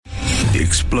The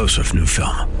explosive new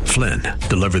film, Flynn,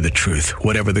 deliver the truth,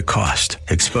 whatever the cost,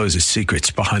 exposes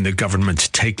secrets behind the government's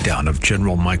takedown of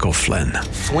General Michael Flynn.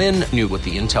 Flynn knew what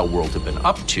the intel world had been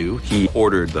up to. He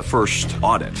ordered the first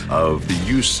audit of the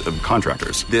use of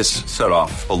contractors. This set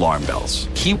off alarm bells.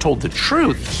 He told the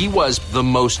truth. He was the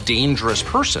most dangerous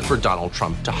person for Donald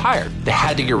Trump to hire. They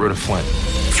had to get rid of Flynn.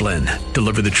 Flynn,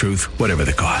 deliver the truth, whatever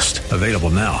the cost. Available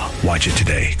now. Watch it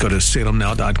today. Go to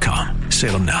salemnow.com.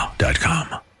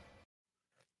 salemnow.com.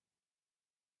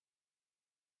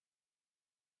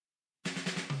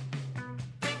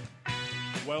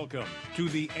 Welcome to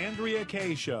the Andrea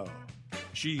Kaye Show.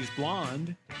 She's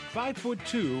blonde,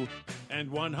 5'2", and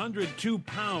 102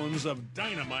 pounds of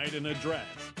dynamite in a dress.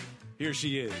 Here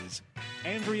she is,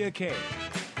 Andrea Kaye.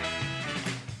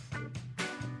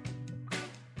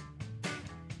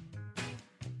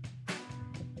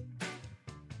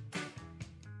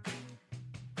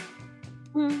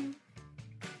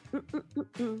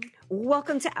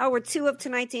 Welcome to hour 2 of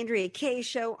tonight's Andrea Kaye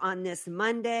Show on this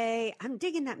Monday. I'm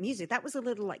digging that music. That was a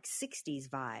little like 60s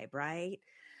vibe, right?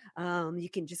 You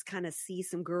can just kind of see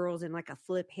some girls in like a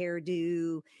flip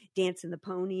hairdo, dancing the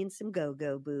pony and some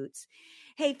go-go boots.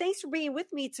 Hey, thanks for being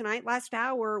with me tonight. Last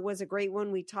hour was a great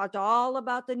one. We talked all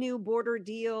about the new border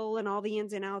deal and all the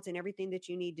ins and outs and everything that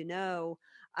you need to know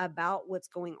about what's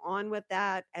going on with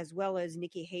that, as well as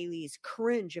Nikki Haley's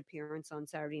cringe appearance on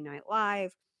Saturday Night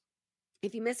Live.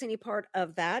 If you miss any part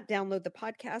of that, download the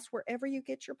podcast wherever you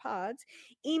get your pods.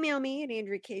 Email me at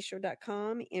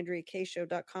andreakayshow.com,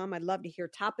 andreakayshow.com. I'd love to hear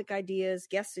topic ideas,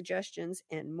 guest suggestions,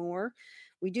 and more.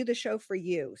 We do the show for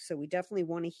you, so we definitely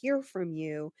want to hear from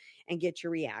you and get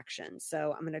your reaction.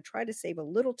 So I'm going to try to save a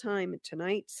little time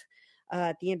tonight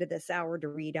at the end of this hour to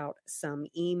read out some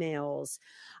emails.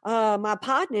 My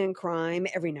partner in crime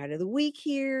every night of the week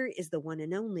here is the one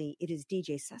and only. It is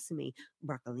DJ Sesame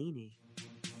Broccolini.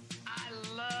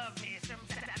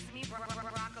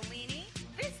 Broccolini.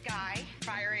 This guy,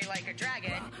 fiery like a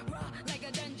dragon. Like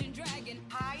a dungeon dragon.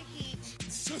 High heat.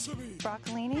 Sesame.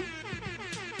 Broccolini.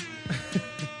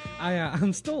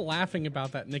 I'm still laughing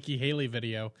about that Nikki Haley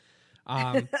video.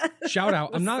 Shout out.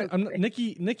 I'm not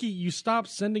Nikki, you stopped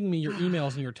sending me your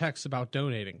emails and your texts about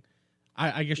donating.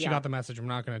 I guess you got the message. I'm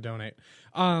not going to donate.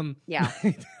 But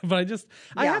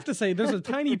I have to say, there's a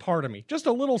tiny part of me, just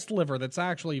a little sliver, that's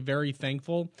actually very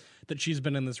thankful that she's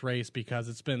been in this race, because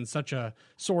it's been such a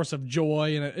source of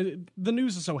joy. And the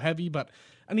news is so heavy, but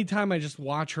anytime I just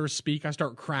watch her speak, I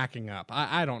start cracking up.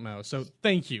 I don't know. So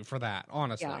thank you for that,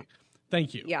 honestly. Yeah.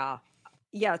 Thank you.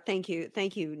 Yeah, thank you.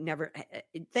 Thank you,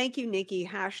 Nikki.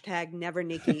 Hashtag never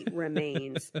Nikki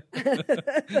remains.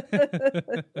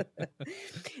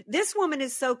 This woman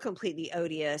is so completely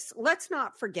odious. Let's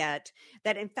not forget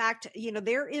that, in fact,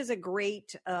 there is a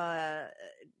great, not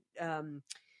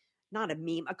a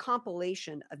meme, a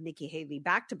compilation of Nikki Haley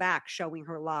back to back showing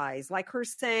her lies, like her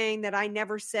saying that I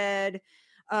never said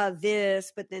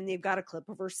this, but then they've got a clip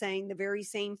of her saying the very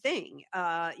same thing,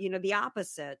 the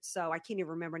opposite. So I can't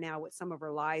even remember now what some of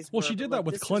her lies were. Well, she did that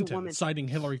with Clinton, citing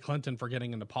Hillary Clinton for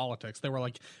getting into politics. They were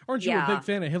like, aren't you a big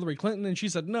fan of Hillary Clinton? And she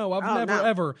said, no, I've never,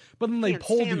 ever. But then they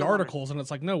pulled the articles, and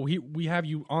it's like, no, we have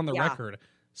you on the record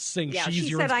saying she's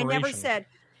your inspiration. I never said.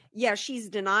 Yeah, she's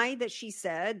denied that she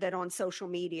said that on social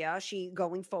media,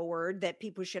 going forward, that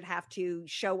people should have to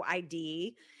show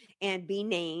ID and be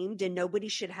named, and nobody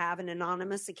should have an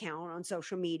anonymous account on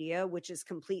social media, which is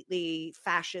completely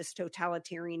fascist,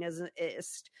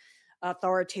 totalitarianist,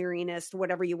 authoritarianist,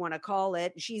 whatever you want to call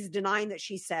it. She's denying that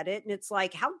she said it. And it's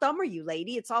like, how dumb are you,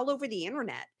 lady? It's all over the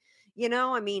internet.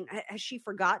 Has she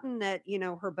forgotten that,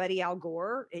 her buddy Al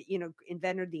Gore,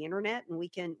 invented the internet, and we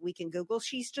can Google?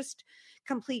 She's just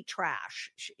complete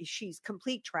trash. She's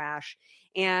complete trash.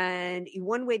 And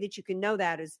one way that you can know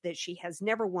that is that she has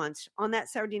never once, on that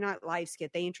Saturday Night Live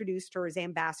skit, they introduced her as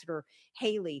Ambassador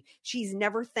Haley. She's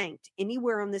never thanked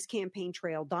anywhere on this campaign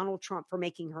trail Donald Trump for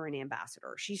making her an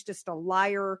ambassador. She's just a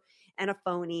liar and a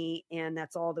phony. And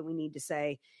that's all that we need to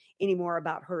say anymore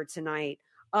about her tonight.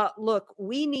 Look,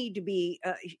 we need to be,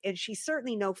 and she's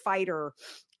certainly no fighter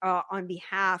on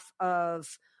behalf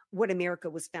of what America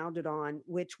was founded on,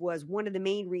 which was one of the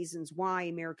main reasons why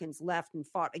Americans left and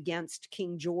fought against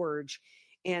King George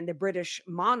and the British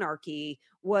monarchy,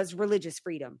 was religious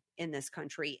freedom in this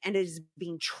country. And it is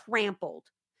being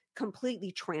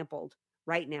completely trampled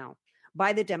right now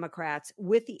by the Democrats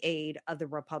with the aid of the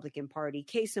Republican Party.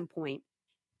 Case in point,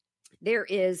 there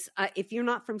is, if you're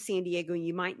not from San Diego,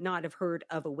 you might not have heard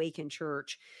of Awaken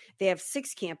Church. They have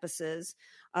 6 campuses.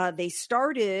 They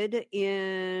started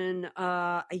in,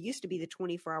 it used to be the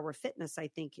 24-hour fitness, I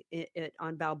think,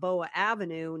 on Balboa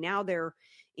Avenue. Now they're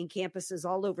in campuses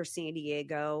all over San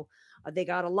Diego. They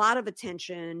got a lot of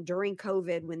attention during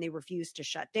COVID when they refused to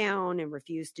shut down and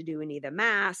refused to do any of the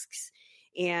masks,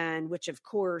 and which, of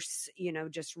course,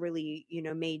 just really,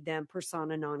 made them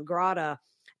persona non grata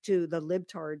to the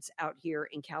libtards out here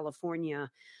in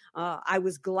California. I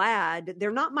was glad.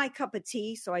 They're not my cup of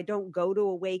tea, so I don't go to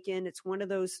Awaken. It's one of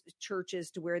those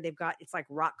churches to where it's like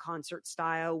rock concert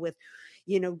style with,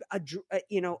 a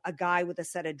guy with a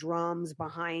set of drums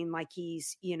behind, like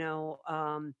he's, oh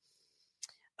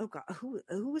God,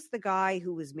 who was the guy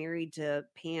who was married to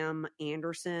Pam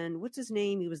Anderson? What's his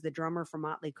name? He was the drummer for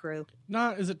Motley Crue.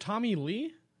 No, is it Tommy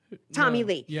Lee? Tommy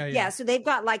Lee. Yeah. So they've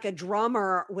got like a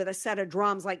drummer with a set of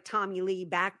drums like Tommy Lee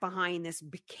back behind this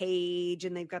cage.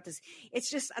 And they've got this, it's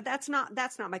just, that's not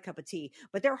my cup of tea,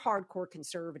 but they're hardcore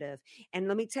conservative. And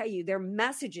let me tell you, their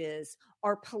messages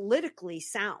are politically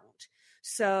sound.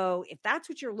 So if that's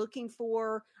what you're looking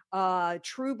for,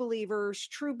 true believers,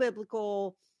 true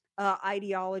biblical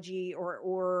ideology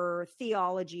or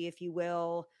theology, if you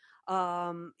will,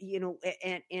 and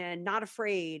not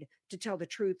afraid to tell the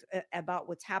truth about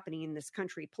what's happening in this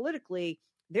country politically,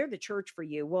 they're the church for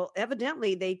you. Well,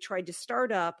 evidently they tried to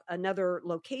start up another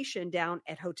location down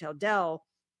at Hotel Del,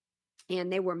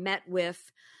 and they were met with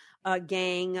a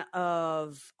gang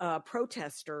of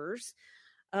protesters.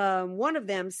 One of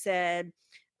them said,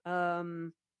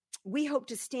 we hope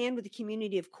to stand with the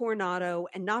community of Coronado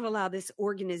and not allow this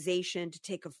organization to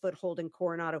take a foothold in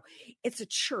Coronado. It's a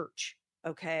church.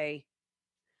 Okay.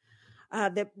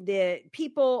 The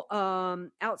people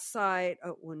outside.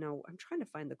 Oh, well, no, I'm trying to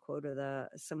find the quote of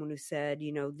someone who said,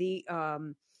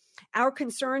 our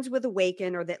concerns with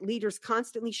Awaken are that leaders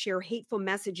constantly share hateful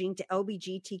messaging to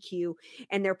LGBTQ,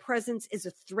 and their presence is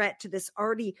a threat to this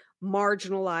already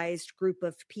marginalized group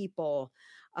of people.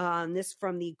 This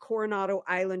from the Coronado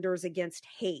Islanders Against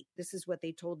Hate. This is what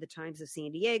they told the Times of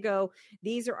San Diego.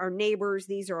 These are our neighbors.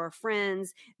 These are our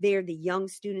friends. They are the young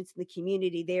students in the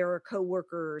community. They are our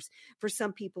coworkers. For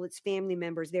some people, it's family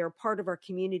members. They are part of our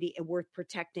community and worth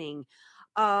protecting.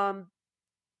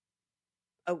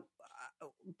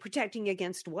 Protecting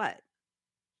against what?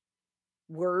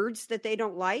 Words that they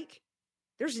don't like?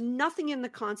 There's nothing in the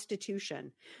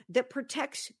Constitution that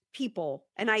protects people.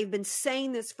 And I've been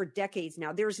saying this for decades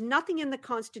now. There's nothing in the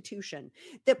Constitution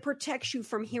that protects you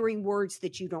from hearing words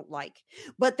that you don't like.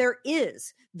 But there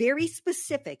is very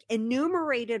specific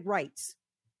enumerated rights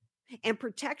and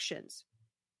protections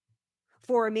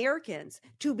for Americans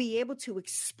to be able to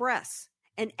express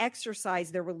and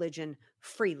exercise their religion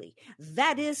freely.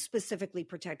 That is specifically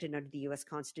protected under the U.S.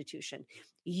 Constitution.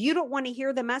 You don't want to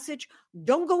hear the message?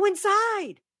 Don't go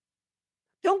inside.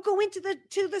 Don't go into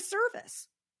the service.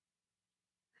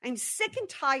 I'm sick and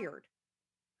tired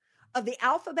of the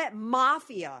alphabet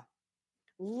mafia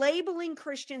labeling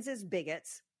Christians as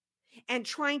bigots and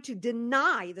trying to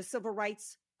deny the civil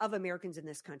rights of Americans in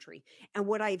this country. And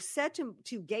what I've said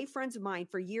to gay friends of mine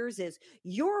for years is,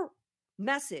 your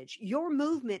message, your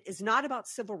movement is not about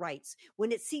civil rights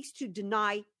when it seeks to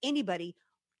deny anybody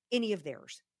any of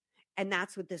theirs. And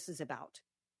that's what this is about.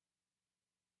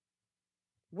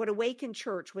 What Awaken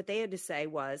Church, what they had to say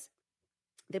was,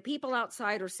 the people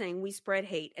outside are saying we spread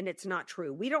hate, and it's not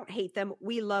true. We don't hate them.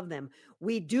 We love them.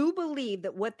 We do believe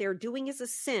that what they're doing is a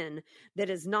sin that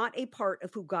is not a part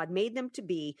of who God made them to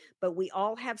be, but we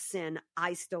all have sin.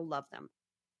 I still love them.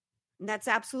 And that's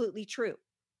absolutely true.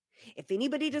 If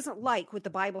anybody doesn't like what the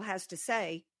Bible has to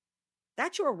say,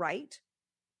 that's your right.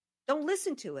 Don't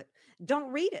listen to it.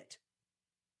 Don't read it.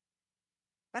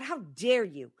 But how dare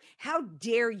you,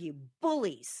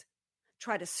 bullies,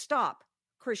 try to stop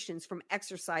Christians from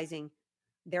exercising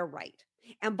their right?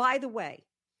 And by the way,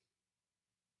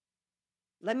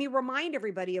 let me remind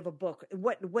everybody of a book.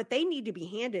 What they need to be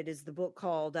handed is the book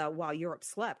called While Europe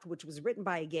Slept, which was written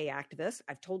by a gay activist.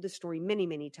 I've told this story many,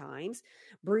 many times.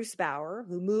 Bruce Bauer,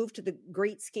 who moved to the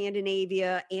great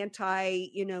Scandinavia,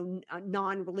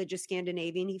 non-religious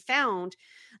Scandinavia, and he found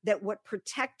that what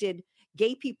protected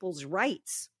gay people's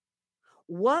rights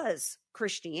was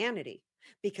Christianity.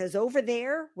 Because over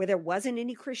there, where there wasn't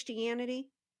any Christianity,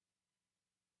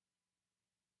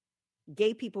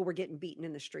 gay people were getting beaten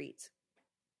in the streets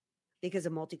because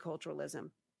of multiculturalism,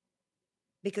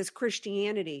 because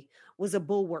Christianity was a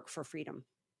bulwark for freedom.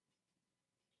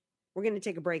 We're going to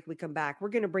take a break. We come back. We're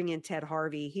going to bring in Ted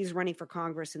Harvey. He's running for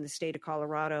Congress in the state of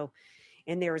Colorado.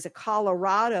 And there is a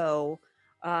Colorado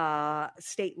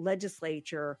state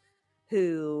legislature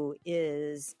who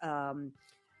is on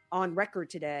record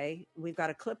today. We've got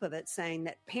a clip of it saying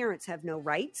that parents have no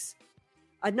rights.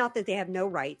 Not that they have no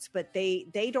rights, but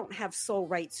they don't have sole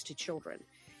rights to children.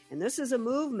 And this is a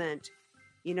movement,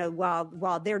 you know,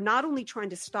 while they're not only trying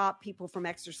to stop people from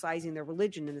exercising their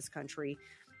religion in this country,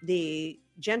 the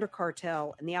gender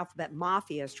cartel and the alphabet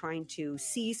mafia is trying to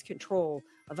seize control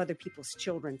of other people's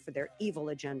children for their evil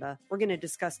agenda. We're going to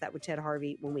discuss that with Ted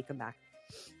Harvey when we come back.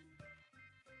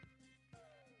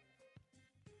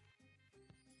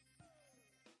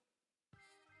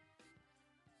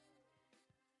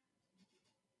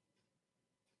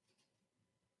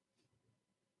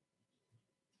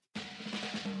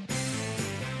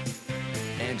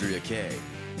 Andrea Kaye,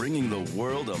 bringing the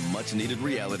world a much-needed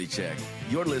reality check.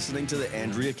 You're listening to The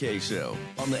Andrea Kaye Show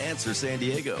on The Answer San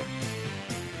Diego.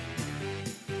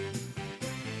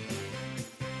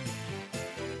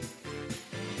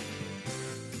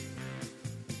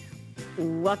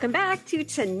 Welcome back to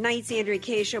tonight's Andrea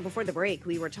Kaye Show. Before the break,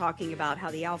 we were talking about how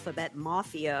the alphabet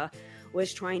mafia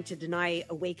was trying to deny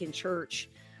Awaken Church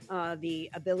the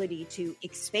ability to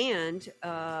expand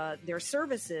their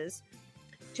services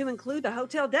to include the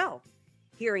Hotel Del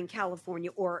here in California,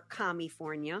 or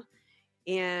California,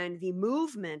 and the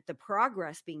movement, the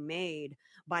progress being made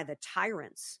by the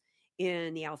tyrants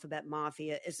in the alphabet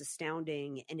mafia is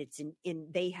astounding. And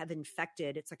they have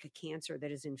infected, it's like a cancer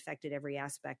that has infected every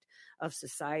aspect of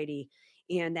society.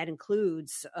 And that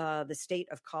includes the state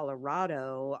of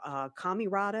Colorado.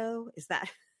 Camirado, is that?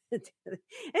 It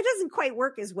doesn't quite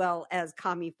work as well as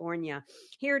California.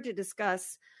 Here to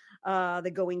discuss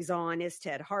the goings on is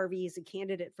Ted Harvey. He's a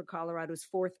candidate for Colorado's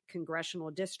 4th Congressional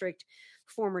District,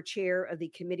 former chair of the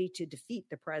committee to defeat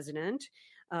the president,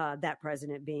 that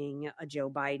president being Joe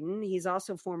Biden. He's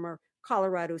also former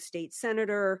Colorado state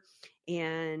senator,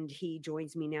 and he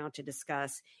joins me now to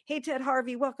discuss. Hey, Ted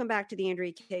Harvey, welcome back to the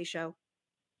Andrea Kaye Show.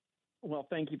 Well,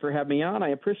 thank you for having me on. I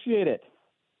appreciate it.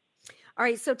 All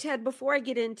right. So, Ted, before I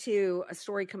get into a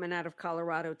story coming out of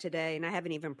Colorado today, and I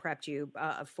haven't even prepped you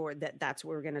for that, that's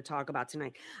what we're going to talk about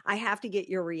tonight. I have to get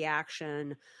your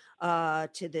reaction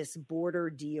to this border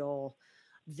deal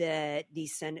that the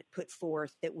Senate put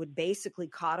forth that would basically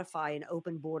codify an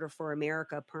open border for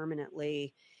America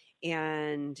permanently,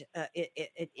 and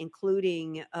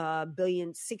including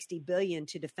 $60 billion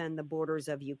to defend the borders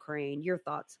of Ukraine. Your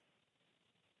thoughts?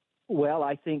 Well,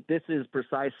 I think this is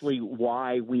precisely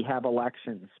why we have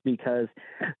elections, because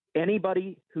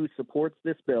anybody who supports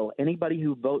this bill, anybody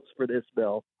who votes for this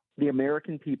bill, the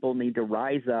American people need to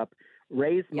rise up,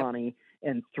 raise money,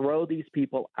 and throw these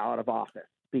people out of office,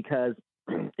 because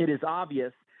it is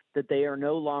obvious that they are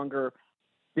no longer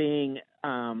being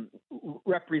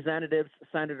representatives,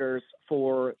 senators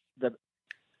for the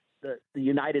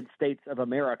United States of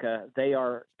America. They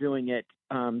are doing it.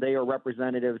 They are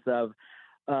representatives of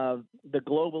the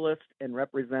globalists and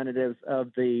representatives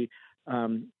of the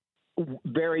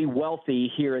very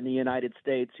wealthy here in the United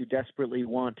States who desperately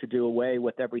want to do away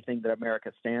with everything that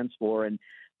America stands for. And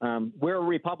we're a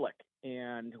republic,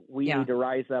 and we need to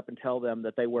rise up and tell them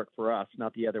that they work for us,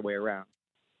 not the other way around.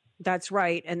 That's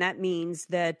right. And that means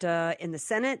that in the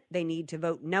Senate, they need to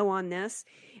vote no on this.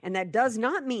 And that does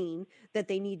not mean that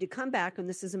they need to come back. And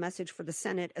this is a message for the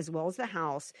Senate as well as the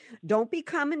House. Don't be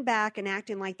coming back and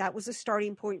acting like that was a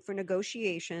starting point for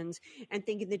negotiations and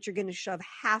thinking that you're going to shove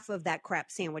half of that crap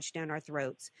sandwich down our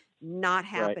throats. Not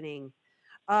happening.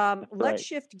 Let's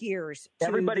shift gears.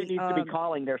 Everybody needs to be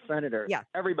calling their senators. Yeah.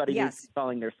 Everybody needs to be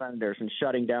calling their senators and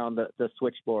shutting down the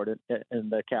switchboard in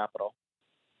the Capitol.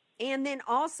 And then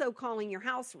also calling your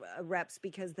House reps,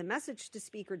 because the message to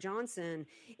Speaker Johnson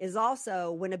is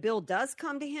also, when a bill does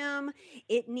come to him,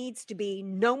 it needs to be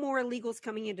no more illegals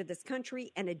coming into this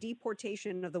country and a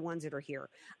deportation of the ones that are here.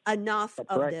 Enough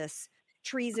of this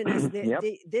treasonous.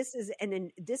 This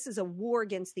is a war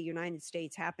against the United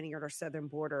States happening at our southern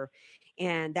border,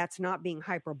 and that's not being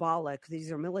hyperbolic.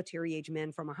 These are military-age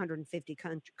men from 150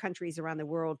 countries around the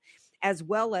world, as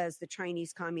well as the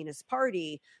Chinese Communist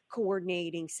Party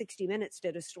coordinating. 60 Minutes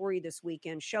did a story this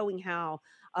weekend showing how,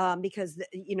 because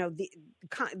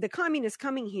the communists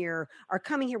coming here are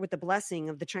coming here with the blessing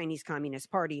of the Chinese Communist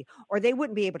Party, or they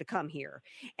wouldn't be able to come here.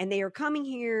 And they are coming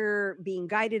here being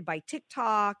guided by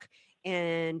TikTok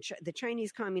and the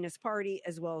Chinese Communist Party,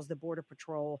 as well as the Border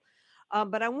Patrol.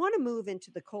 But I want to move into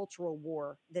the cultural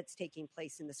war that's taking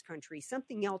place in this country,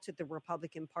 something else that the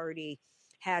Republican Party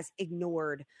has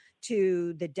ignored,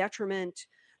 to the detriment,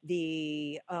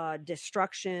 the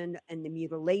destruction, and the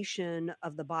mutilation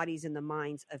of the bodies and the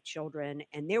minds of children.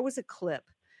 And there was a clip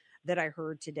that I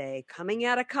heard today coming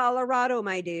out of Colorado,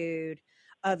 my dude,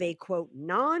 of a, quote,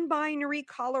 non-binary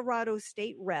Colorado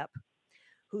state rep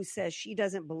who says she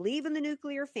doesn't believe in the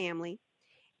nuclear family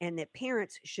and that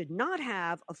parents should not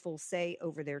have a full say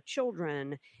over their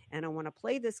children. And I want to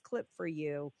play this clip for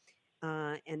you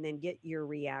and then get your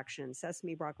reaction.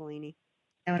 Sesame Broccolini.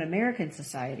 Now, in American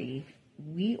society,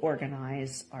 we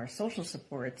organize our social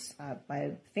supports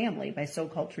by family, by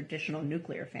so-called traditional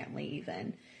nuclear family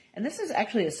even. And this is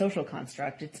actually a social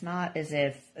construct. It's not as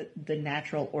if the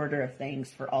natural order of things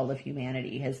for all of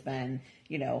humanity has been,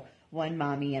 one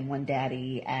mommy and one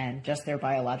daddy and just their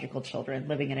biological children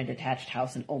living in a detached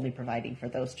house and only providing for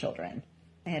those children.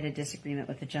 I had a disagreement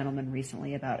with a gentleman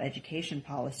recently about education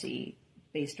policy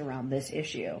based around this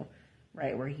issue,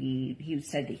 right, where he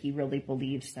said that he really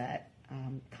believes that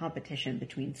competition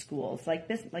between schools, like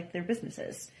their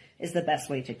businesses, is the best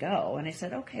way to go. And I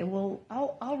said, okay, well,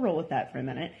 I'll roll with that for a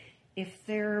minute. If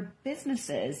they're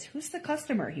businesses, who's the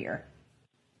customer here?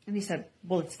 And he said,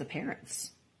 well, it's the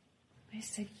parents. I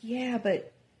said, yeah,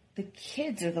 but the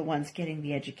kids are the ones getting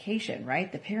the education, right?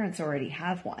 The parents already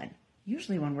have one.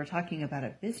 Usually when we're talking about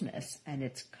a business and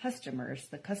its customers,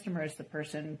 the customer is the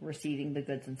person receiving the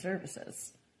goods and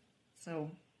services.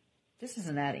 So this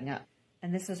isn't adding up.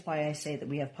 And this is why I say that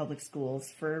we have public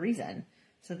schools for a reason,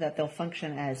 so that they'll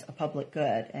function as a public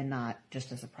good and not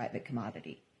just as a private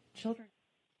commodity. Children.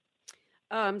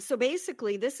 So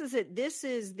basically, this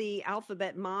is the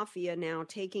alphabet mafia now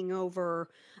taking over,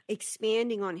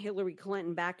 expanding on Hillary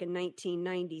Clinton back in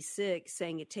 1996,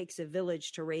 saying it takes a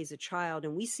village to raise a child.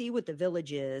 And we see what the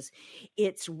village is.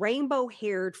 It's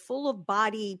rainbow-haired, full of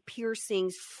body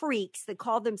piercings freaks that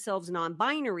call themselves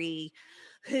non-binary,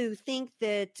 who think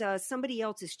that somebody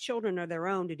else's children are their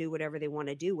own to do whatever they want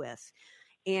to do with.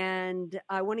 And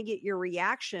I want to get your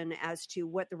reaction as to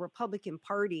what the Republican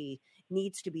Party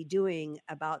needs to be doing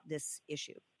about this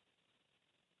issue.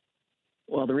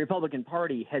 Well, the Republican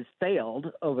Party has failed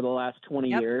over the last 20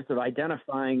 years of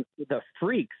identifying the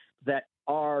freaks that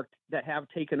have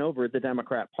taken over the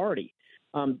Democrat Party.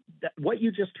 What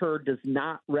you just heard does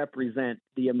not represent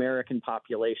the American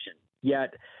population.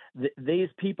 Yet these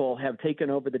people have taken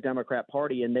over the Democrat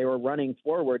Party, and they were running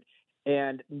forward,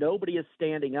 and nobody is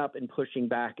standing up and pushing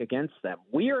back against them.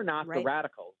 We are not the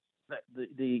radicals.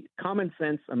 The common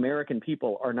sense American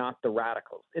people are not the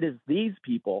radicals. It is these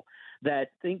people that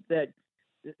think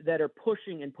that are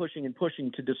pushing and pushing and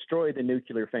pushing to destroy the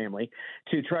nuclear family,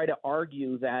 to try to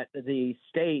argue that the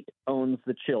state owns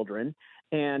the children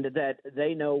and that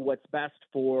they know what's best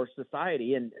for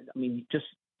society. And I mean, just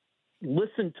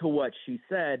listen to what she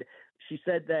said. She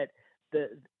said that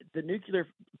the nuclear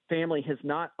family has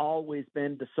not always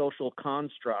been the social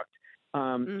construct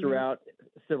throughout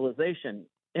civilization.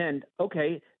 And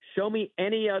okay, show me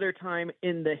any other time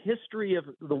in the history of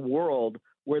the world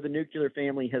where the nuclear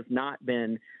family has not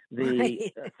been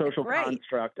the social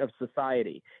construct of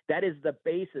society. That is the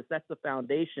basis. That's the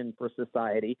foundation for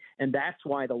society. And that's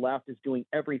why the left is doing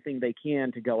everything they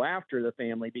can to go after the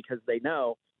family, because they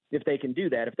know if they can do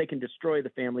that, if they can destroy the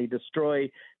family, destroy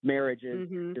marriages,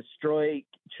 destroy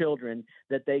children,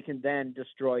 that they can then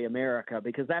destroy America,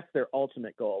 because that's their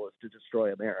ultimate goal, is to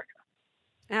destroy America.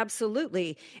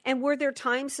 Absolutely. And were there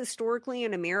times historically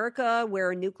in America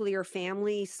where a nuclear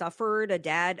family suffered, a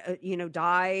dad,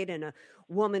 died, and a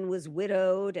woman was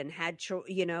widowed and had,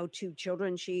 two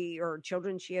children she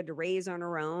had to raise on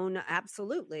her own?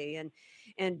 Absolutely.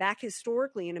 And back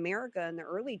historically in America in the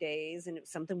early days, and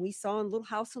it's something we saw in Little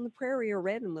House on the Prairie, or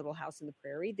read in Little House on the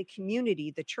Prairie, the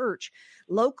community, the church,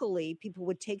 locally, people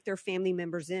would take their family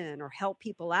members in or help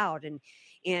people out,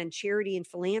 and charity and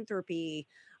philanthropy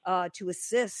to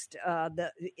assist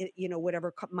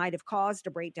whatever might have caused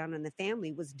a breakdown in the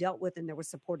family was dealt with, and there was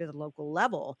support at the local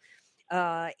level.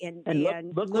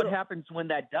 Look what happens when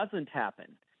that doesn't happen.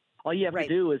 All you have to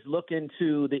do is look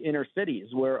into the inner cities,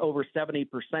 where over 70%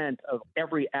 of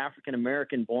every African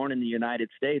American born in the United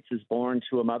States is born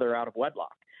to a mother out of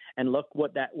wedlock. And look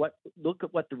at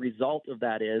what the result of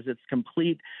that is. It's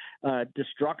complete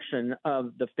destruction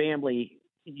of the family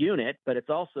unit, but it's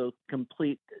also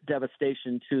complete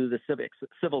devastation to the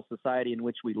civil society in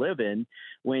which we live in,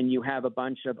 when you have a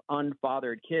bunch of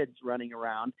unfathered kids running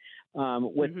around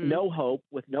with no hope,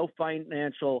 with no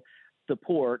financial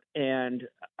support, and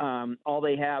all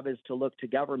they have is to look to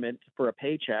government for a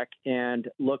paycheck and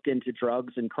look into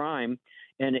drugs and crime,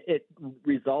 and it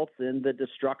results in the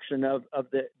destruction of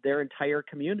their entire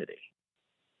community.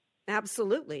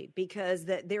 Absolutely, because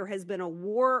there has been a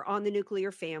war on the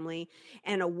nuclear family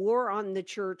and a war on the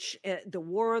church, the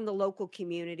war on the local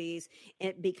communities,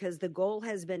 because the goal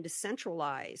has been to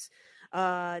centralize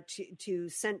to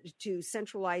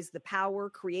centralize the power,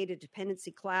 create a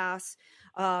dependency class.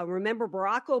 Remember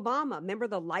Barack Obama? Remember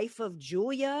The Life of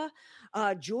Julia?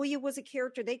 Julia was a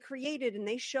character they created, and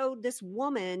they showed this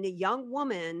woman, a young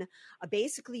woman,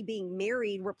 basically being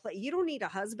married. You don't need a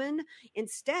husband.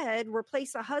 Instead,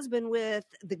 replace a husband with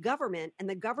the government, and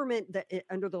the government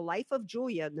under The Life of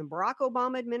Julia, the Barack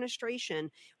Obama administration,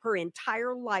 her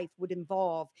entire life would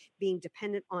involve being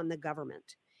dependent on the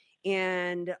government.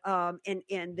 So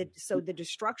the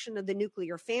destruction of the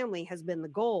nuclear family has been the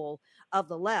goal of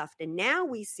the left. And now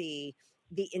we see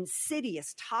the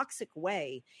insidious, toxic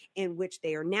way in which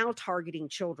they are now targeting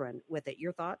children with it.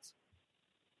 Your thoughts?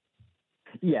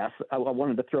 Yes, I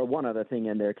wanted to throw one other thing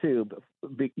in there too.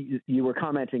 You were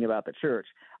commenting about the church.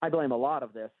 I blame a lot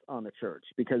of this on the church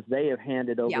because they have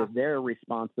handed over their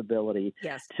responsibility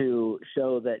to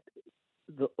show that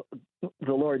the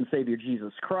Lord and Savior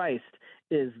Jesus Christ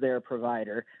is their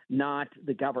provider, not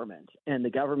the government. And the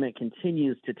government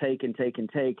continues to take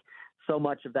so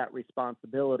much of that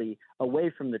responsibility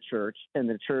away from the church, and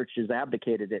the church has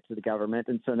abdicated it to the government.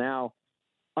 And so now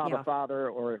Abba Father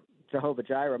or Jehovah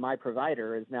Jireh, my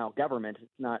provider, is now government.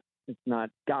 It's not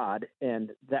God.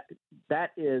 And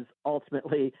that is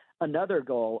ultimately another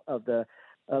goal of the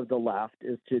left,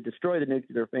 is to destroy the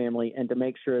nuclear family and to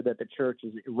make sure that the church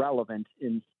is irrelevant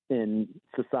in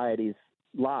society's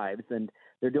lives. And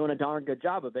they're doing a darn good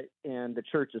job of it, and the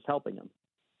church is helping them.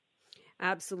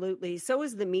 Absolutely. So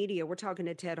is the media. We're talking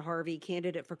to Ted Harvey,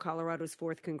 candidate for Colorado's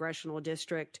 4th Congressional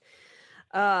District.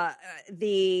 Right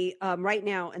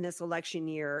now in this election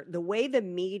year, the way the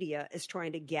media is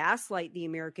trying to gaslight the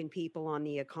American people on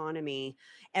the economy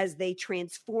as they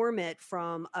transform it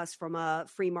from a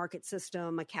free market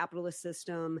system, a capitalist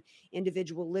system,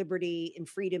 individual liberty and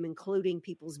freedom, including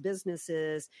people's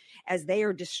businesses, as they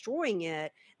are destroying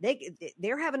it,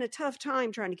 they're having a tough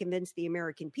time trying to convince the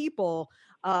American people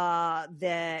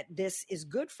that this is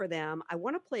good for them. I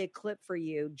want to play a clip for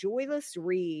you. Joyless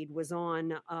Reed was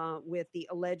on with the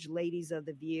alleged ladies of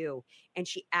The View, and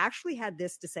she actually had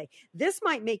this to say. This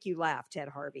might make you laugh, Ted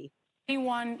Harvey.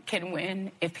 Anyone can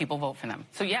win if people vote for them.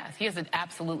 So yes, he has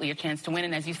absolutely a chance to win.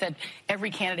 And as you said,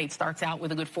 every candidate starts out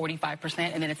with a good 45%,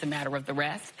 and then it's a matter of the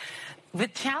rest. The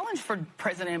challenge for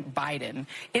President Biden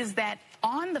is that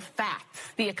on the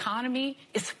facts, the economy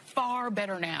is far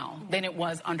better now than it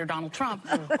was under Donald Trump,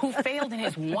 who failed in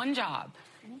his one job: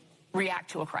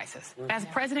 react to a crisis. As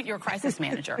president, you're a crisis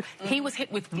manager. He was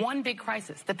hit with one big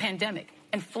crisis, the pandemic,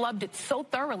 and flubbed it so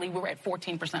thoroughly we were at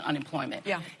 14% unemployment.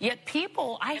 Yeah. Yet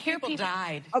I hear people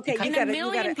died. Okay, I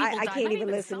can't even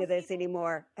listen to this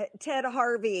anymore. Ted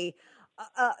Harvey,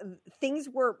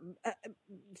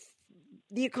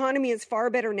 the economy is far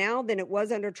better now than it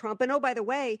was under Trump. And oh, by the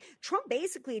way, Trump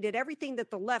basically did everything that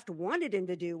the left wanted him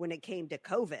to do when it came to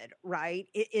COVID, right?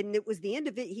 And it was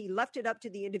he left it up to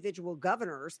the individual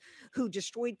governors who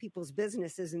destroyed people's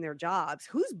businesses and their jobs.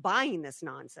 Who's buying this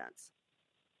nonsense?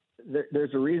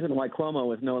 There's a reason why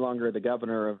Cuomo is no longer the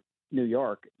governor of New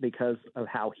York, because of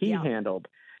how he handled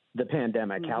the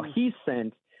pandemic, how he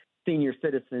sent senior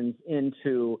citizens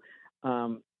into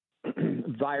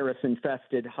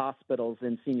virus-infested hospitals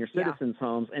and senior citizens'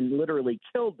 homes and literally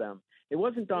killed them. It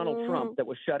wasn't Donald Trump that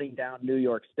was shutting down New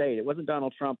York State. It wasn't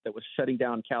Donald Trump that was shutting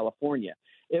down California.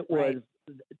 It was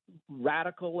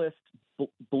radicalist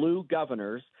blue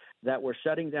governors that were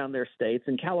shutting down their states.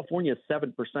 And California is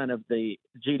 7% of the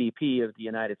GDP of the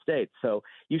United States. So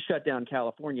you shut down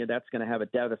California, that's going to have a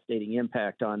devastating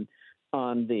impact on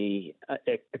the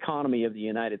economy of the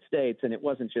United States. And it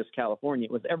wasn't just California.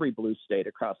 It was every blue state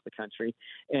across the country.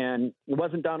 And it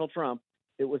wasn't Donald Trump.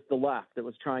 It was the left that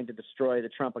was trying to destroy the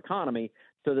Trump economy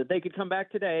so that they could come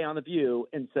back today on The View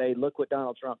and say, look what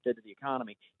Donald Trump did to the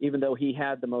economy, even though he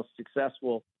had the most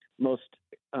successful, most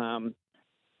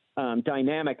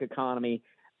dynamic economy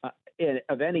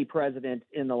of any president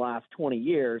in the last 20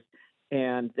 years.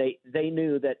 And they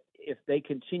knew that if they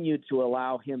continued to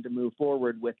allow him to move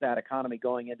forward with that economy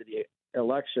going into the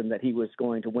election, that he was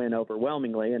going to win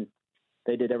overwhelmingly. And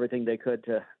they did everything they could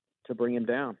to bring him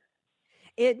down.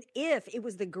 If it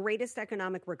was the greatest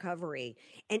economic recovery,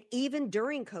 and even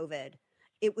during COVID,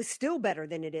 it was still better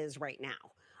than it is right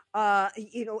now.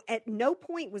 At no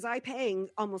point was I paying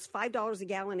almost $5 a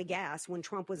gallon of gas when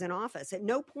Trump was in office. At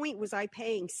no point was I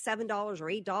paying $7 or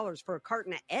 $8 for a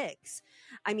carton of eggs.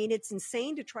 I mean, it's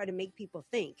insane to try to make people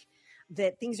think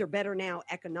that things are better now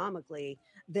economically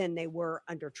than they were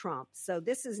under Trump. So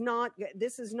this is not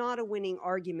a winning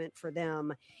argument for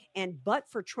them. But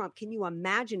for Trump, can you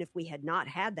imagine if we had not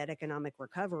had that economic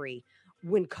recovery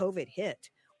when COVID hit?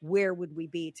 Where would we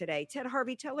be today? Ted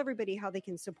Harvey, tell everybody how they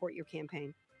can support your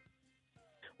campaign.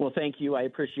 Well, thank you. I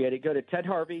appreciate it. Go to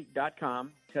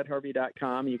tedharvey.com,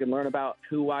 tedharvey.com. You can learn about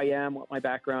who I am, what my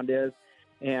background is,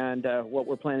 and what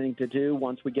we're planning to do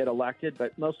once we get elected.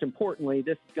 But most importantly,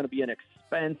 this is going to be an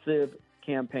expensive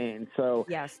campaign. So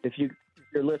yes, if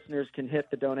your listeners can hit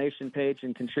the donation page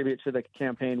and contribute to the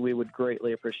campaign, we would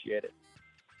greatly appreciate it.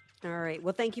 All right.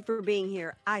 Well, thank you for being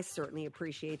here. I certainly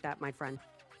appreciate that, my friend.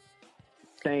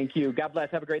 Thank you. God bless.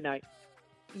 Have a great night.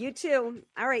 You too.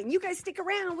 All right. And you guys stick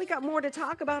around. We got more to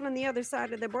talk about on the other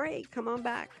side of the break. Come on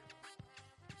back.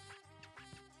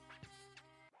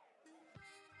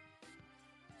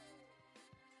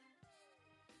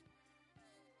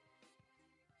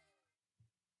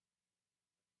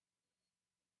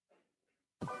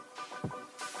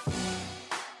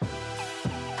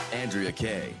 Andrea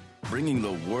Kaye, bringing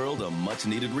the world a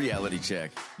much-needed reality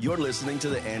check. You're listening to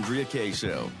The Andrea Kaye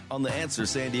Show on The Answer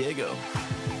San Diego.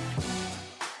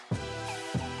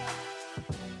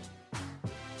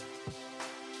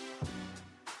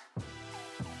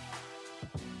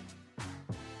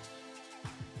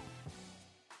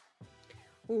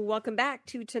 Welcome back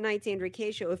to tonight's Andrea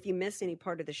Kaye Show. If you missed any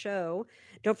part of the show,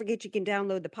 don't forget you can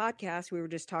download the podcast. We were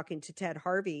just talking to Ted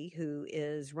Harvey, who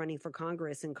is running for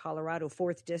Congress in Colorado,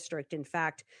 4th District. In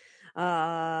fact,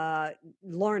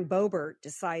 Lauren Boebert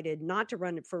decided not to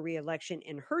run for re-election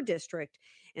in her district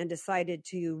and decided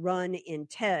to run in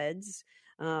Ted's,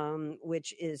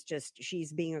 which is just,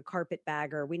 she's being a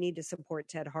carpetbagger. We need to support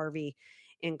Ted Harvey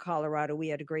in Colorado. We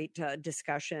had a great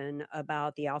discussion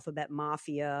about the alphabet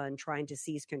mafia and trying to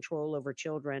seize control over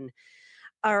children.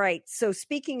 All right. So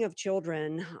speaking of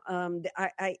children,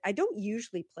 I don't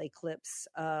usually play clips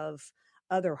of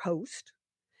other hosts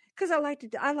because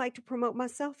I like to promote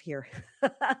myself here.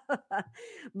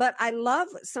 But I love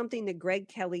something that Greg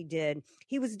Kelly did.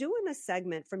 He was doing a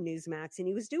segment from Newsmax, and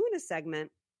he was doing a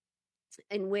segment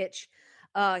in which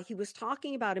he was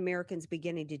talking about Americans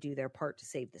beginning to do their part to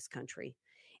save this country.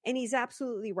 And he's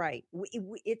absolutely right.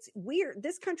 It's weird.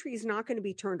 This country is not going to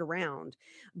be turned around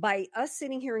by us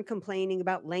sitting here and complaining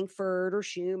about Lankford or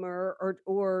Schumer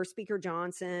or Speaker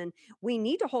Johnson. We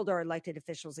need to hold our elected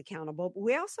officials accountable, but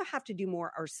we also have to do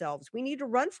more ourselves. We need to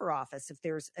run for office if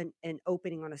there's an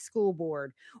opening on a school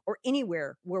board or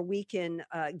anywhere where we can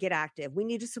get active. We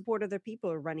need to support other people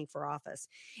who are running for office.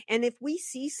 And if we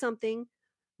see something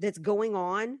that's going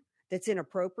on that's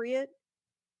inappropriate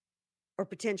or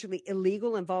potentially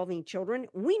illegal involving children,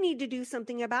 we need to do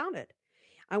something about it.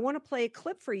 I want to play a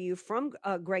clip for you from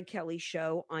Greg Kelly's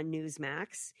show on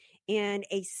Newsmax and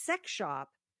a sex shop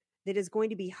that is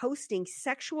going to be hosting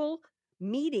sexual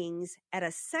meetings at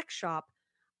a sex shop.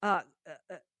 And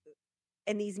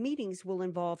these meetings will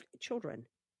involve children.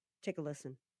 Take a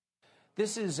listen.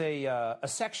 This is a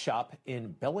sex shop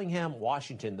in Bellingham,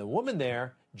 Washington. The woman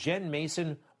there, Jen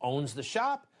Mason, owns the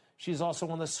shop. She's also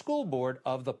on the school board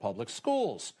of the public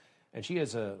schools. And she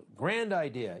has a grand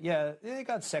idea. Yeah, they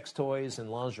got sex toys and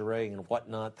lingerie and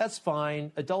whatnot. That's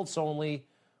fine. Adults only.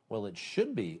 Well, it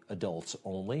should be adults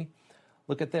only.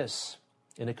 Look at this.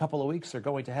 In a couple of weeks, they're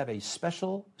going to have a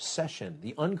special session,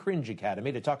 the Uncringe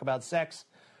Academy, to talk about sex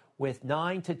with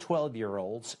 9 to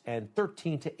 12-year-olds and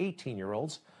 13 to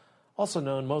 18-year-olds, also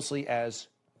known mostly as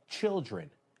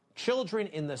children. Children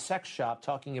in the sex shop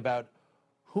talking about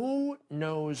who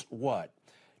knows what.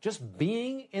 Just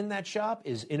being in that shop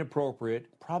is inappropriate,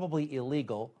 probably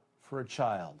illegal for a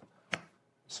child.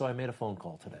 So I made a phone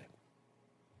call today.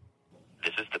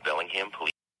 This is the Bellingham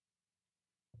Police.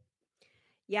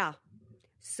 Yeah.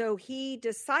 So he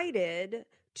decided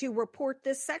to report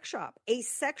this sex shop, a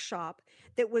sex shop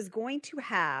that was going to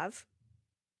have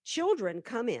children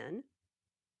come in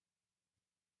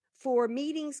for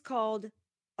meetings called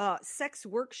sex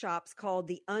workshops called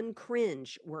the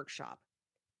Uncringe Workshop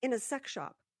in a sex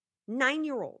shop.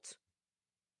 9-year-olds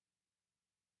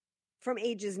from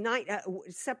ages 9,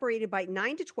 separated by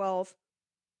 9 to 12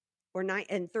 or 9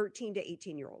 and 13 to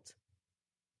 18-year-olds.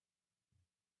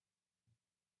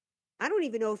 I don't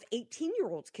even know if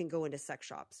 18-year-olds can go into sex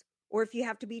shops or if you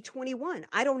have to be 21.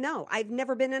 I don't know. I've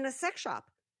never been in a sex shop.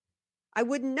 I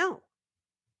wouldn't know.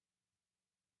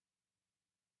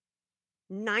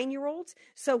 9-year-olds.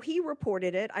 So he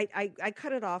reported it. I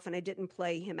cut it off and I didn't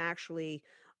play him actually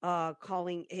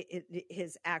calling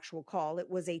his actual call. It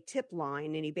was a tip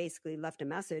line, and he basically left a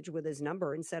message with his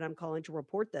number and said, I'm calling to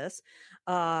report this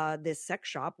sex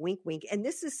shop, wink, wink. And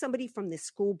this is somebody from the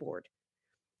school board.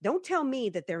 Don't tell me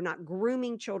that they're not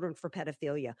grooming children for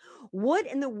pedophilia. What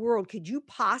in the world could you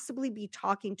possibly be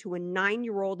talking to a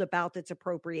 9-year-old about that's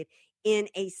appropriate in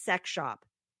a sex shop?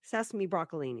 Sesame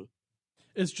broccolini.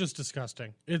 It's just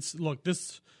disgusting.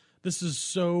 This This is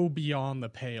so beyond the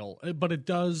pale. But it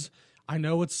does, I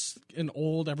know it's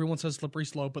everyone says slippery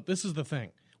slope, but this is the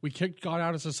thing. We kicked God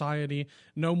out of society.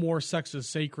 No more sex is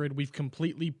sacred. We've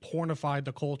completely pornified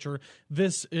the culture.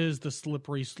 This is the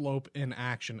slippery slope in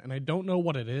action. And I don't know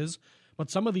what it is, but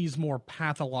some of these more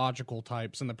pathological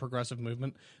types in the progressive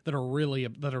movement that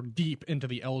are deep into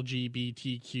the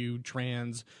LGBTQ,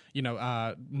 trans,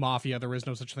 mafia. There is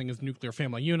no such thing as nuclear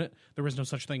family unit. There is no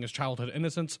such thing as childhood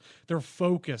innocence. They're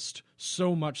focused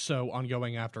so much so on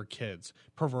going after kids,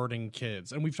 perverting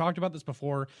kids. And we've talked about this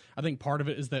before. I think part of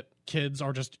it is that kids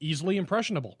are just easily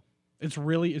impressionable.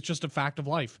 It's just a fact of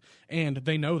life. And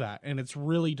they know that. And it's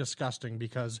really disgusting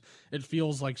because it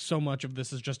feels like so much of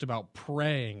this is just about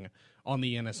preying on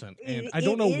the innocent. And I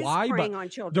don't know why, but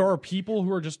there are people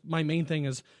who are just, my main thing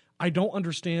is, I don't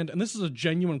understand, and this is a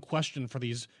genuine question for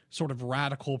these sort of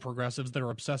radical progressives that are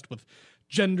obsessed with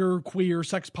gender, queer,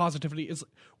 sex positivity, is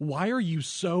why are you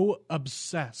so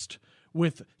obsessed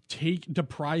with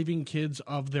depriving kids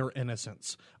of their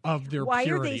innocence, of their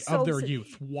purity, of their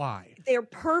youth? Why? They're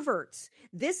perverts.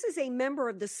 This is a member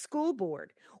of the school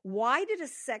board. Why did a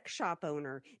sex shop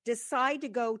owner decide to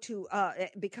go to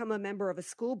become a member of a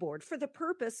school board? For the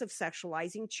purpose of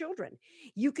sexualizing children.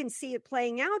 You can see it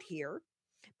playing out here.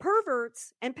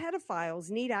 Perverts and pedophiles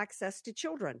need access to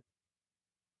children.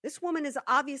 This woman is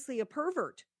obviously a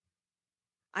pervert.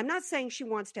 I'm not saying she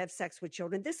wants to have sex with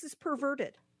children. This is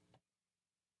perverted.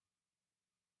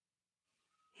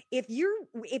 If your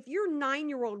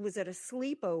 9-year-old was at a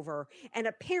sleepover and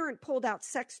a parent pulled out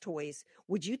sex toys,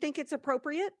 would you think it's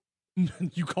appropriate?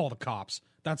 You call the cops.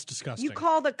 That's disgusting. You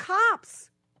call the cops.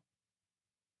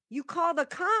 You call the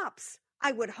cops.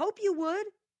 I would hope you would.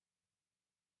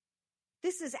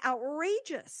 This is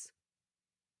outrageous.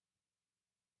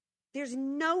 There's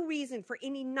no reason for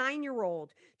any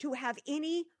 9-year-old to have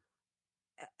any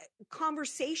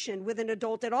conversation with an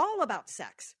adult at all about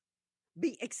sex,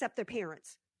 except their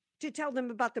parents, to tell them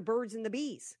about the birds and the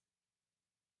bees.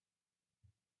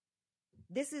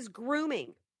 This is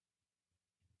grooming.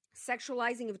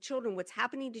 Sexualizing of children, what's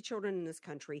happening to children in this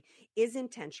country is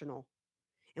intentional.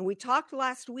 And we talked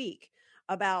last week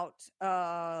about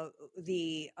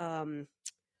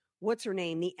what's her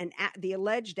name? The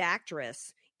alleged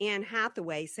actress, Anne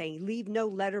Hathaway, saying, leave no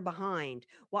letter behind.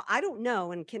 Well, I don't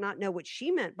know and cannot know what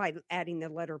she meant by adding the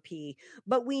letter P,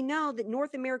 but we know that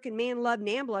North American Man Love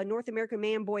NAMBLA, North American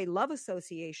Man Boy Love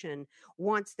Association,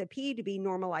 wants the P to be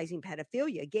normalizing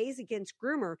pedophilia. Gays Against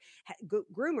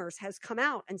Groomers has come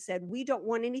out and said, we don't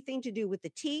want anything to do with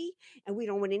the T and we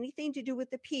don't want anything to do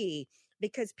with the P,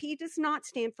 because P does not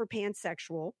stand for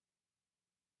pansexual.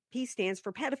 P stands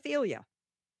for pedophilia.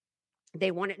 They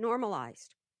want it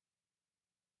normalized.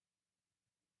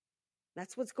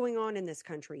 That's what's going on in this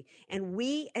country. And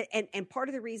and part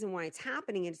of the reason why it's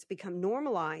happening and it's become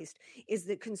normalized is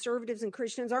that conservatives and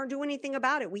Christians aren't doing anything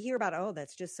about it. We hear about, oh,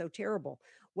 that's just so terrible.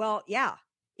 Well, yeah,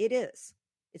 it is.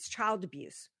 It's child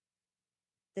abuse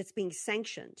that's being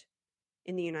sanctioned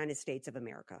in the United States of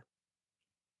America.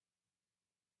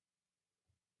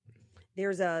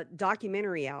 There's a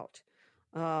documentary out,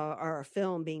 or a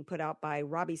film being put out by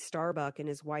Robbie Starbuck and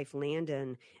his wife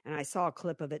Landon, and I saw a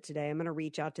clip of it today. I'm going to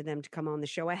reach out to them to come on the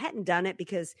show. I hadn't done it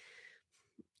because,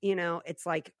 it's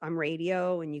like I'm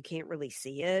radio and you can't really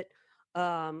see it.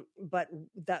 But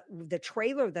the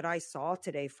trailer that I saw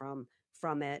today from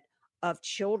it, of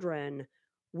children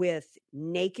with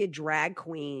naked drag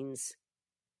queens,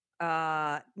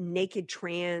 naked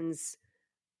trans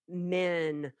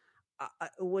men,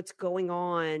 what's going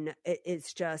on,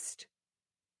 it's just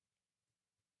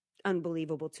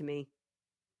unbelievable to me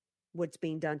what's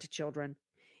being done to children.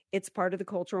 It's part of the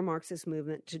cultural Marxist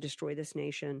movement to destroy this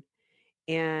nation.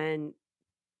 And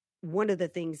one of the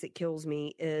things that kills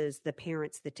me is the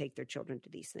parents that take their children to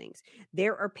these things.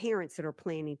 There are parents that are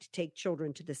planning to take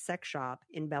children to the sex shop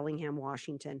in Bellingham,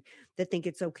 Washington, that think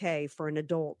it's okay for an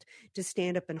adult to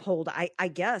stand up and hold. I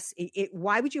guess,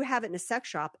 why would you have it in a sex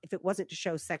shop if it wasn't to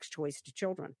show sex toys to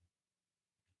children?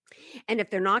 And if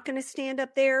they're not going to stand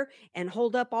up there and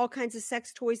hold up all kinds of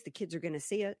sex toys, the kids are going to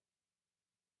see it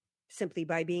simply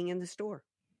by being in the store.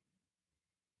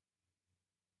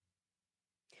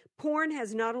 Porn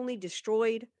has not only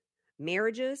destroyed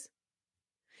marriages,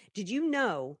 did you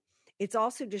know it's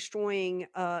also destroying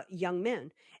young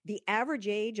men? The average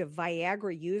age of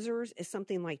Viagra users is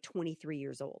something like 23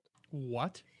 years old.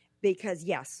 What? Because,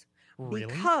 yes.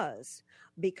 Really?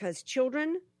 Because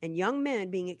children and young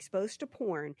men being exposed to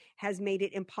porn has made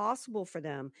it impossible for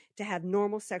them to have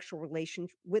normal sexual relations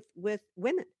with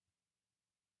women.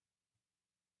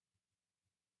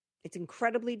 It's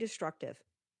incredibly destructive.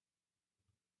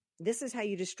 This is how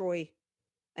you destroy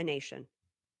a nation.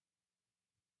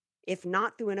 If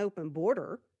not through an open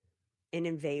border, an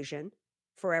invasion,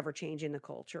 forever changing the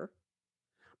culture,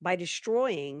 by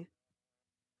destroying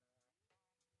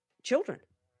children,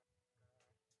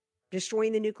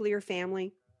 destroying the nuclear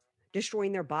family,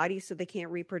 destroying their bodies so they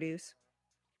can't reproduce.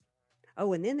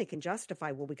 Oh, and then they can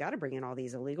justify, well, we got to bring in all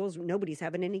these illegals. Nobody's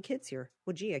having any kids here.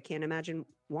 Well, gee, I can't imagine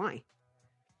why.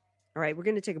 All right, we're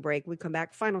going to take a break. We come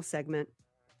back, final segment.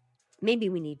 Maybe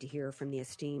we need to hear from the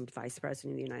esteemed Vice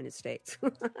President of the United States.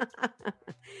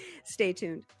 Stay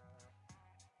tuned.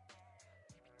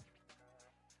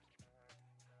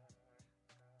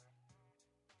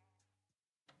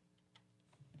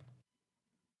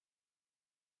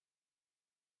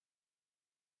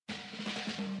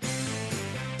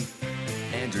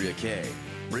 Andrea Kaye,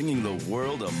 bringing the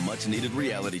world a much-needed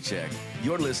reality check.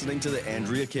 You're listening to The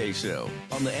Andrea Kaye Show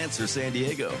on The Answer San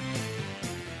Diego.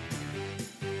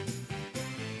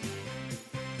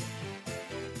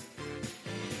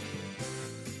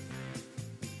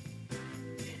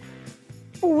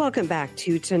 Welcome back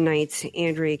to tonight's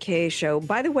Andrea Kaye Show.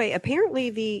 By the way, apparently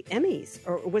the Emmys,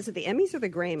 or was it the Emmys or the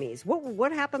Grammys?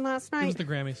 What happened last night? It was the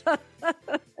Grammys.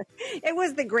 It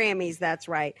was the Grammys, that's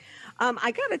right.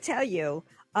 I got to tell you,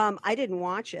 I didn't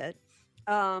watch it,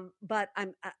 but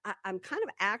I'm kind of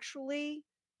actually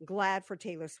glad for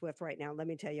Taylor Swift right now. Let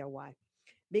me tell you why.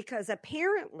 Because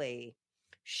apparently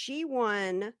she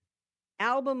won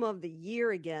Album of the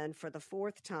Year again for the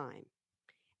 4th time.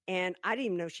 And I didn't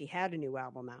even know she had a new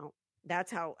album out.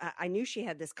 That's how I knew she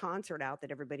had this concert out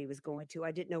that everybody was going to.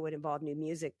 I didn't know it involved new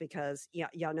music because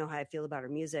y'all know how I feel about her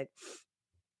music.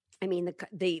 I mean,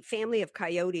 the family of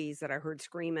coyotes that I heard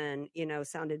screaming,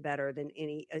 sounded better than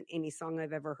any song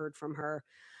I've ever heard from her.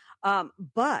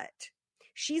 But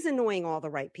she's annoying all the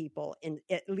right people,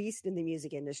 at least in the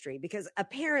music industry, because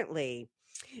apparently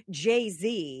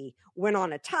Jay-Z went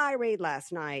on a tirade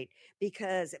last night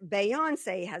because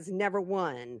Beyonce has never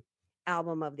won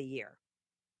Album of the Year.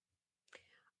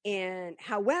 And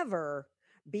however,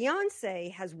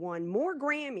 Beyonce has won more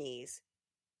Grammys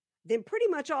than pretty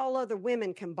much all other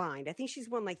women combined. I think she's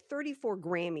won like 34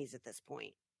 Grammys at this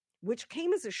point, which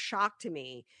came as a shock to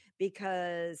me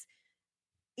because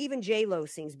even J-Lo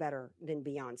sings better than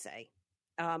Beyonce.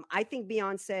 I think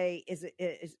Beyonce is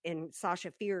and Sasha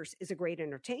Fierce is a great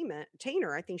entertainer.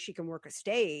 I think she can work a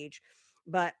stage,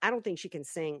 but I don't think she can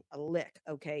sing a lick,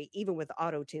 okay, even with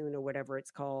auto-tune or whatever it's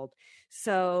called.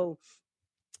 So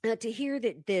to hear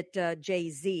that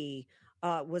Jay-Z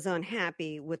was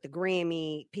unhappy with the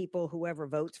Grammy people, whoever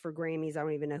votes for Grammys, I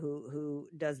don't even know who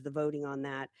does the voting on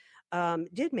that,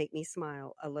 did make me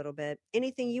smile a little bit.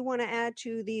 Anything you want to add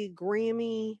to the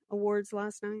Grammy Awards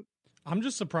last night? I'm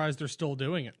just surprised they're still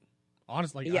doing it.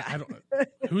 Honestly, yeah. I don't.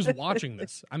 Who's watching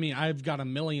this? I mean, I've got a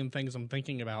million things I'm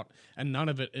thinking about, and none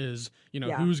of it is,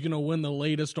 who's going to win the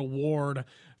latest award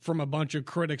from a bunch of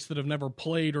critics that have never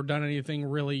played or done anything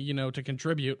really, to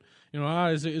contribute.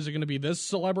 Is it going to be this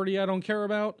celebrity I don't care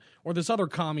about, or this other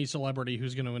commie celebrity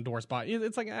who's going to endorse by?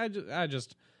 It's like I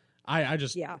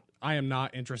am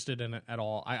not interested in it at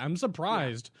all. I'm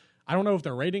surprised. Yeah. I don't know if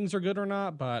their ratings are good or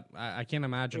not, but I can't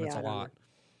imagine it's a lot.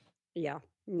 Yeah,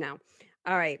 no.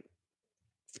 All right.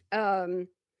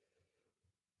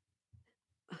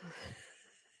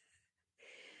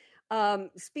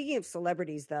 Speaking of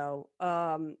celebrities, though,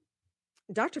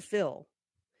 Dr. Phil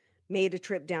made a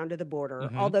trip down to the border.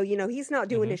 Mm-hmm. Although, he's not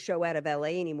doing his show out of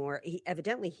LA anymore. He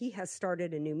has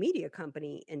started a new media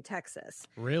company in Texas.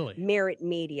 Really? Merit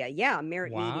Media. Yeah,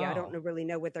 Merit Media. I don't really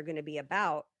know what they're going to be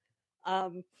about.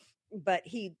 But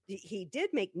he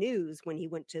did make news when he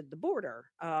went to the border.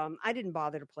 I didn't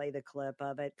bother to play the clip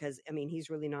of it because, he's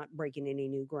really not breaking any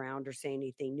new ground or saying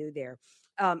anything new there.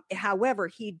 However,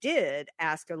 he did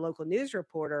ask a local news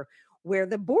reporter where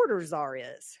the border czar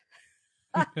is.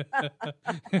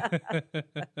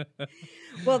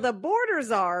 Well, the border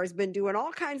czar has been doing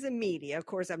all kinds of media. Of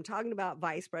course, I'm talking about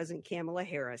Vice President Kamala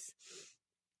Harris.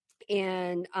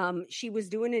 And she was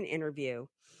doing an interview.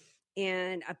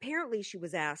 And apparently she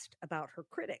was asked about her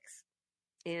critics.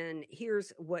 And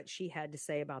here's what she had to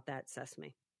say about that,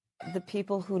 Sesame. The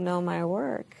people who know my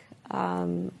work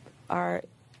are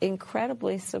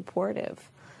incredibly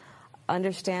supportive,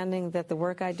 understanding that the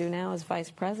work I do now as vice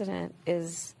president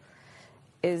is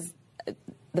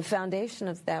the foundation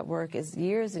of that work is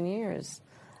years and years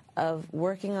of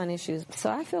working on issues. So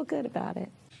I feel good about it.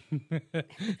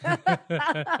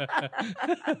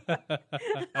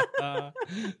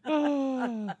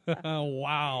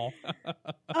 Wow.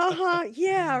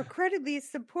 Yeah, incredibly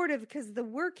supportive because the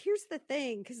work, here's the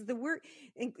thing, because the work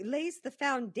lays the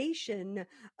foundation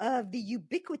of the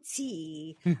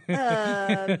ubiquity of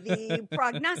the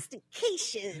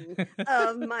prognostication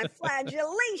of my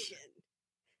flagellation.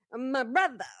 My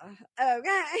brother,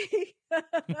 okay?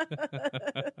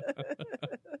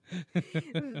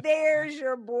 There's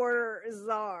your border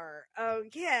czar,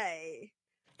 okay?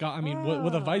 God, I mean,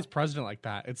 with a vice president like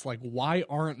that, it's like, why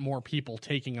aren't more people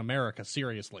taking America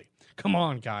seriously? Come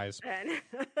on, guys.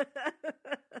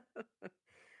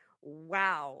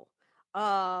 Wow.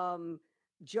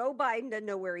 Joe Biden doesn't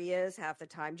know where he is half the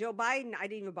time. Joe Biden, I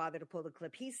didn't even bother to pull the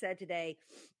clip. He said today,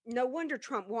 no wonder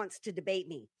Trump wants to debate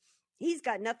me. He's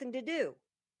got nothing to do.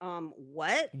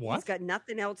 What? He's got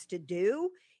nothing else to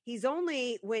do. He's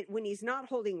only, when he's not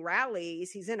holding rallies,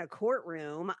 he's in a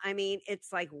courtroom. I mean,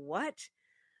 it's like, what?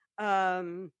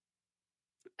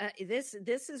 This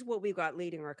is what we've got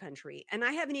leading our country. And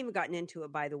I haven't even gotten into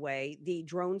it, by the way, the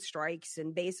drone strikes,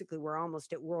 and basically we're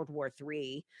almost at World War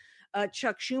III.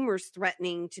 Chuck Schumer's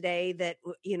threatening today that,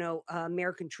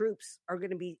 American troops are going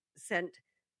to be sent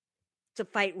to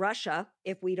fight Russia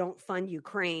if we don't fund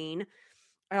Ukraine.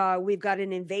 We've got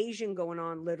an invasion going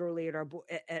on literally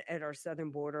at our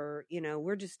southern border.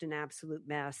 We're just an absolute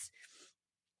mess.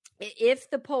 If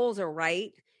the polls are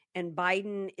right and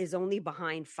Biden is only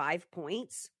behind 5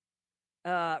 points,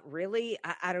 really,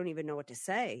 I don't even know what to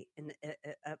say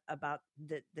about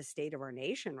the state of our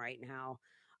nation right now.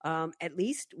 At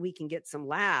least we can get some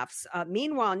laughs.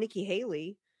 Meanwhile, Nikki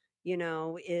Haley,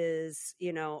 is,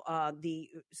 the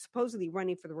supposedly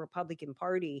running for the Republican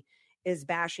Party, is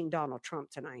bashing Donald Trump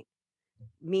tonight.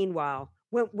 Meanwhile,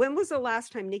 when was the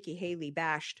last time Nikki Haley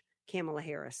bashed Kamala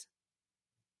Harris?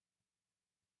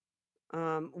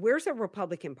 Where's the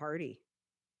Republican Party?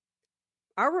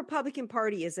 Our Republican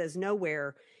Party is as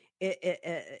nowhere,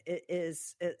 it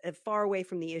is as far away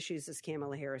from the issues as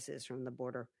Kamala Harris is from the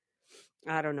border.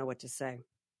 I don't know what to say.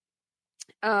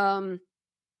 All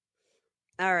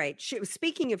right.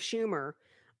 Speaking of Schumer,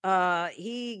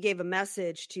 he gave a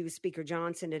message to Speaker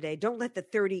Johnson today. Don't let the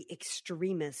 30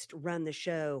 extremists run the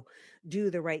show. Do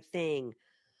the right thing.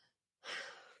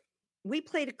 We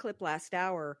played a clip last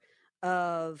hour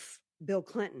of Bill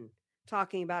Clinton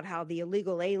talking about how the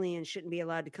illegal aliens shouldn't be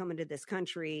allowed to come into this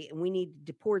country, and we need to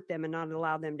deport them and not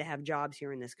allow them to have jobs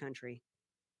here in this country.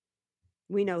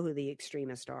 We know who the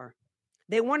extremists are.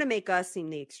 They want to make us seem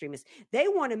the extremists. They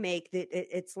want to make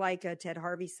it's like Ted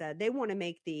Harvey said. They want to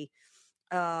make the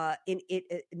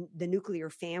nuclear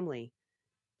family,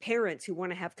 parents who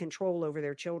want to have control over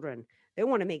their children. They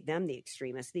want to make them the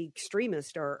extremists. The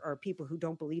extremists are people who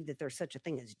don't believe that there's such a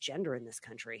thing as gender in this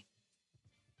country.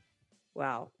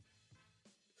 Wow.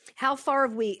 How far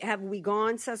have we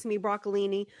gone, Sesame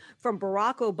Broccolini, from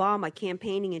Barack Obama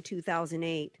campaigning in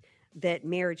 2008 that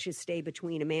marriage should stay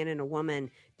between a man and a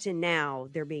woman to now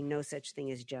there being no such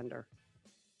thing as gender?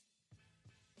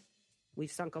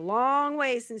 We've sunk a long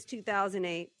way since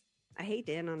 2008. I hate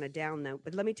to end on a down note,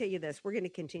 but let me tell you this. We're going to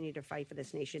continue to fight for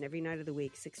this nation every night of the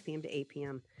week, 6 p.m. to 8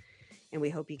 p.m. And we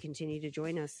hope you continue to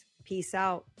join us. Peace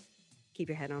out. Keep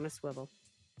your head on a swivel.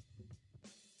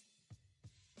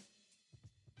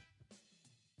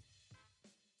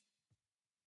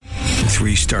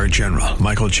 Three-star General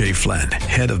Michael J. Flynn,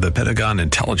 head of the Pentagon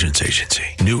Intelligence Agency,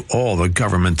 knew all the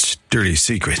government's dirty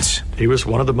secrets. He was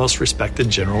one of the most respected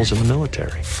generals in the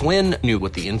military. Flynn knew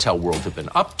what the intel world had been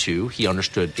up to. He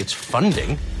understood its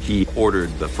funding. He ordered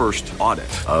the first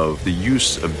audit of the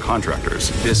use of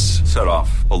contractors. This set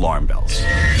off alarm bells.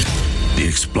 The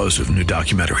explosive new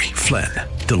documentary, Flynn,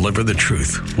 Deliver the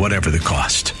Truth, Whatever the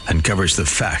Cost, uncovers the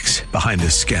facts behind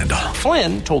this scandal.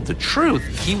 Flynn told the truth.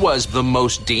 He was the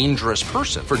most dangerous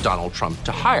person for Donald Trump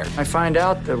to hire. I find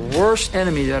out the worst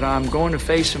enemy that I'm going to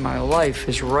face in my life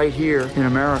is right here in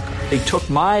America. They took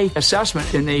my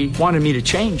assessment and they wanted me to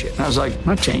change it. And I was like, I'm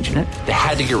not changing it. They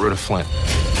had to get rid of Flynn.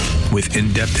 With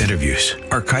in-depth interviews,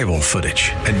 archival footage,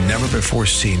 and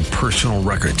never-before-seen personal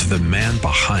records of the man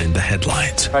behind the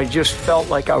headlines. I just felt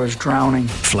like I was drowning.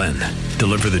 Flynn,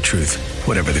 Deliver the Truth,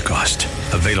 Whatever the Cost.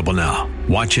 Available now.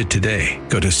 Watch it today.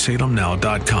 Go to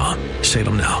salemnow.com.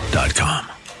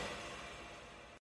 salemnow.com.